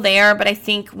is still there, but I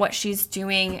think what she's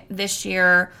doing this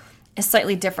year is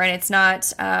slightly different. It's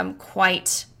not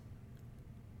quite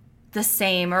the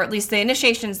same, or at least the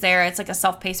initiation's there. It's like a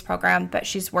self-paced program, but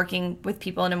she's working with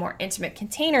people in a more intimate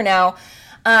container now.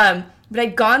 But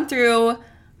I'd gone through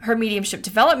her mediumship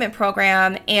development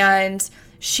program, and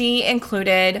she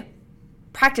included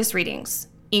practice readings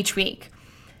each week.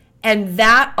 And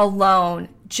that alone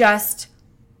just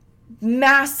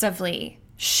massively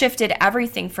shifted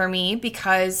everything for me,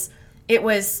 because it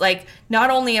was like, not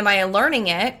only am I learning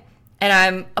it and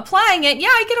I'm applying it, yeah,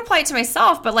 I can apply it to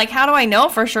myself, but like, how do I know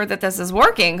for sure that this is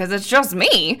working? Because it's just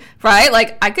me, right?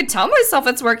 Like I could tell myself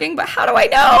it's working, but how do I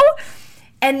know?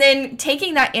 And then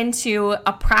taking that into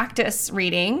a practice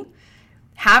reading,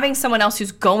 having someone else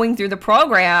who's going through the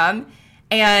program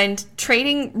and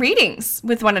trading readings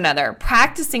with one another,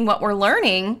 practicing what we're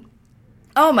learning.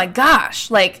 Oh my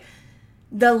gosh, like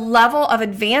the level of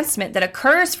advancement that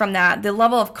occurs from that, the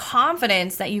level of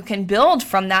confidence that you can build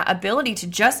from that ability to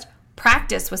just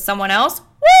practice with someone else,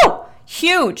 woo,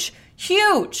 huge,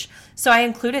 huge. So I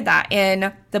included that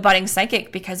in the Budding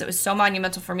Psychic because it was so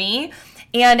monumental for me.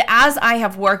 And as I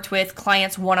have worked with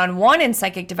clients one-on-one in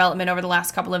psychic development over the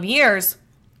last couple of years,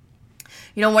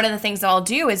 you know, one of the things that I'll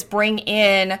do is bring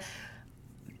in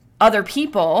other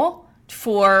people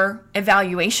for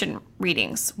evaluation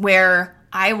readings, where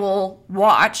I will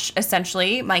watch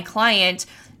essentially my client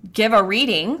give a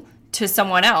reading to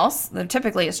someone else, they're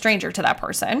typically a stranger to that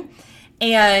person,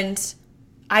 and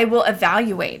I will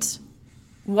evaluate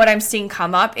what I'm seeing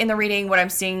come up in the reading, what I'm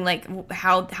seeing, like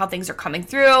how things are coming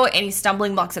through, any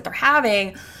stumbling blocks that they're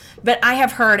having. But I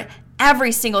have heard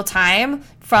every single time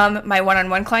from my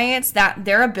one-on-one clients that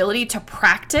their ability to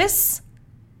practice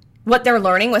what they're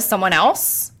learning with someone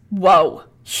else, whoa,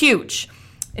 huge.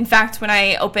 In fact, when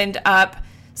I opened up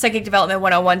Psychic Development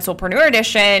 101 Soulpreneur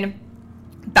Edition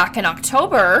back in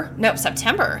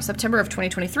September of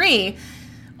 2023,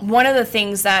 one of the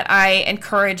things that I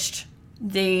encouraged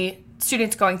the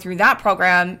students going through that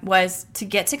program was to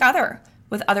get together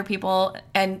with other people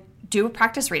and do a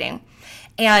practice reading.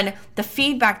 And the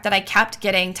feedback that I kept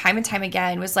getting time and time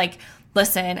again was like,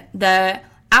 listen, the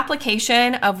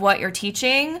application of what you're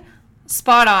teaching,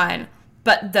 spot on,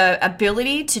 but the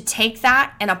ability to take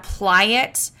that and apply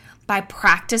it by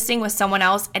practicing with someone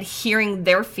else and hearing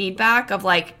their feedback of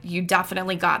like, you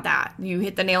definitely got that. You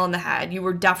hit the nail on the head. You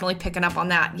were definitely picking up on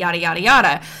that, yada, yada,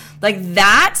 yada. Like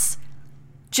that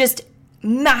just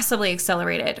massively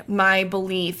accelerated my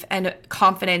belief and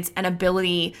confidence and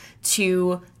ability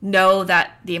to know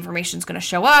that the information is going to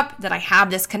show up, that I have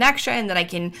this connection, that I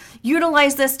can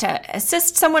utilize this to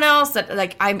assist someone else, that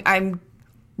like I'm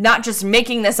not just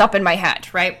making this up in my head,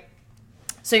 right?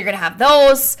 So you're going to have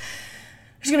those.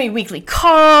 There's going to be weekly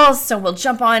calls, so we'll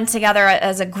jump on together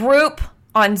as a group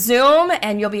on Zoom,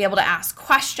 and you'll be able to ask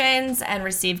questions and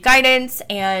receive guidance,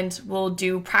 and we'll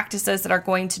do practices that are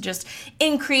going to just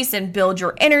increase and build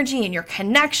your energy and your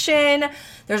connection.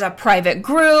 There's a private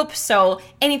group, so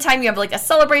anytime you have like a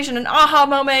celebration, an aha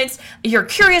moment, you're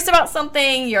curious about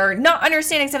something, you're not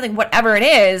understanding something, whatever it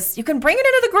is, you can bring it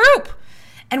into the group,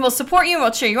 and we'll support you and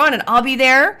we'll cheer you on, and I'll be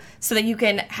there so that you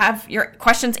can have your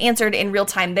questions answered in real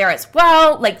time there as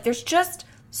well. Like, there's just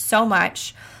so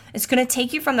much. It's going to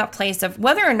take you from that place of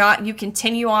whether or not you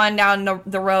continue on down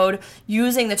the road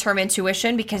using the term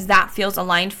intuition because that feels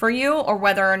aligned for you, or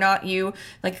whether or not you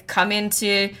like come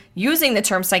into using the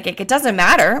term psychic. It doesn't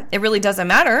matter. It really doesn't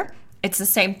matter. It's the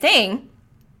same thing.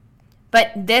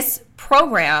 But this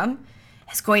program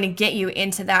is going to get you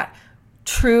into that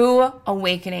true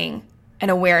awakening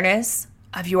and awareness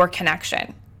of your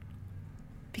connection.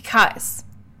 Because,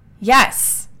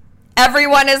 yes,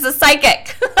 everyone is a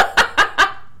psychic.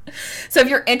 So if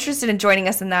you're interested in joining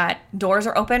us in that, doors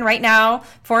are open right now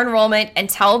for enrollment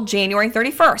until January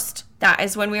 31st. That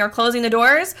is when we are closing the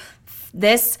doors.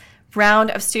 This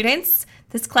round of students,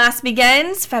 this class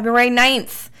begins February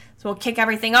 9th. So we'll kick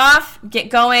everything off, get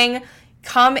going,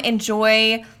 come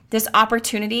enjoy this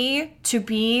opportunity to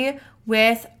be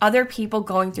with other people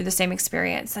going through the same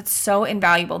experience. That's so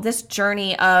invaluable. This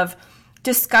journey of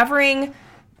discovering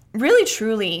really,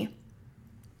 truly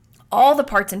all the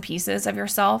parts and pieces of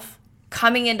yourself,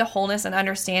 coming into wholeness and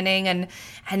understanding and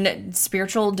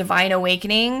spiritual divine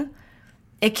awakening,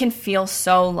 it can feel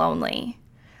so lonely.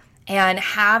 And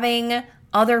having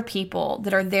other people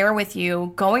that are there with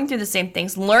you, going through the same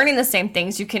things, learning the same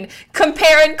things, you can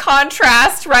compare and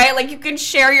contrast, right? Like you can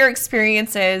share your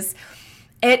experiences.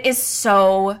 It is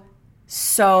so,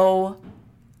 so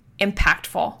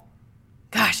impactful.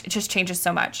 Gosh, it just changes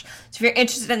so much. So if you're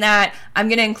interested in that, I'm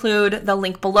going to include the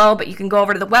link below, but you can go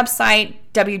over to the website,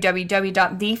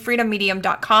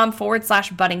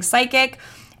 www.thefreedommedium.com/budding psychic,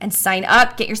 and sign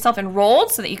up, get yourself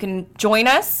enrolled so that you can join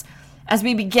us as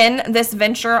we begin this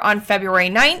venture on February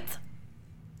 9th.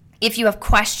 If you have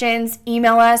questions,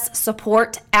 email us,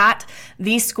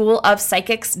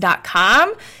 support@theschoolofpsychics.com.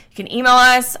 You can email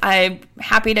us. I'm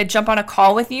happy to jump on a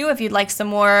call with you if you'd like some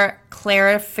more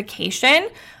clarification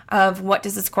of what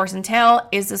does this course entail,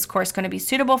 is this course going to be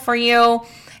suitable for you,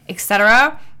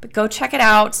 etc. But go check it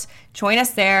out. Join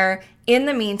us there. In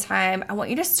the meantime, I want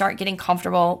you to start getting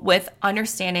comfortable with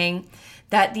understanding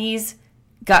that these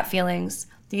gut feelings,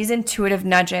 these intuitive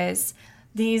nudges,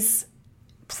 these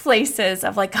places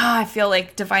of like, I feel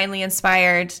like divinely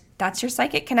inspired, that's your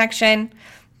psychic connection.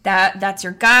 That's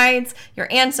your guides, your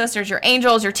ancestors, your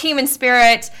angels, your team in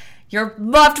spirit, your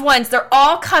loved ones. They're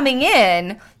all coming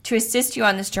in to assist you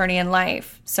on this journey in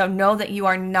life. So know that you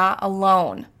are not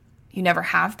alone. You never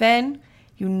have been.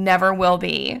 You never will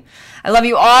be. I love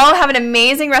you all. Have an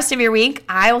amazing rest of your week.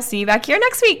 I will see you back here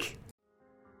next week.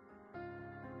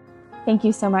 Thank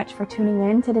you so much for tuning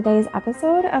in to today's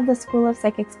episode of the School of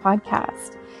Psychics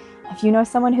podcast. If you know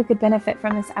someone who could benefit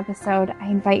from this episode, I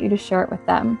invite you to share it with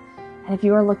them. And if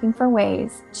you are looking for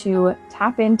ways to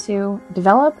tap into,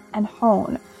 develop, and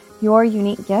hone your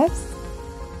unique gifts,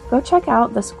 go check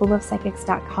out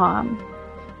theschoolofpsychics.com.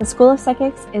 The School of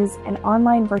Psychics is an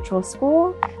online virtual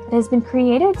school that has been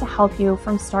created to help you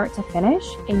from start to finish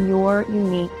in your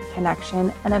unique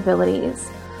connection and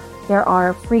abilities. There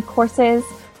are free courses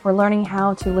for learning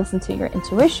how to listen to your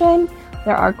intuition.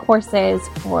 There are courses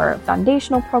for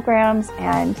foundational programs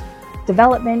and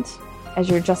development as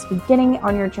you're just beginning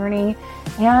on your journey.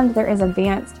 And there is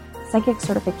advanced psychic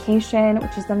certification,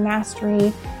 which is the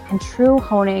mastery and true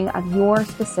honing of your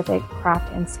specific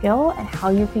craft and skill and how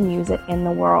you can use it in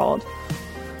the world.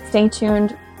 Stay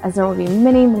tuned, as there will be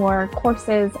many more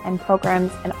courses and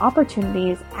programs and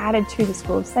opportunities added to the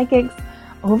School of Psychics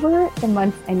over the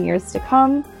months and years to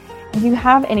come. If you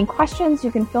have any questions,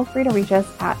 you can feel free to reach us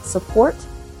at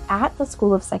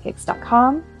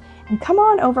support@theschoolofpsychics.com. And come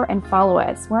on over and follow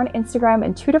us. We're on Instagram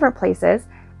in 2 different places,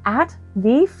 at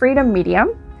The Freedom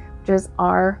Medium, which is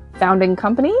our founding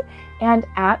company, and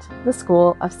at the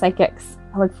School of Psychics.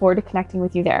 I look forward to connecting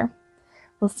with you there.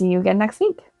 We'll see you again next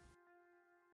week.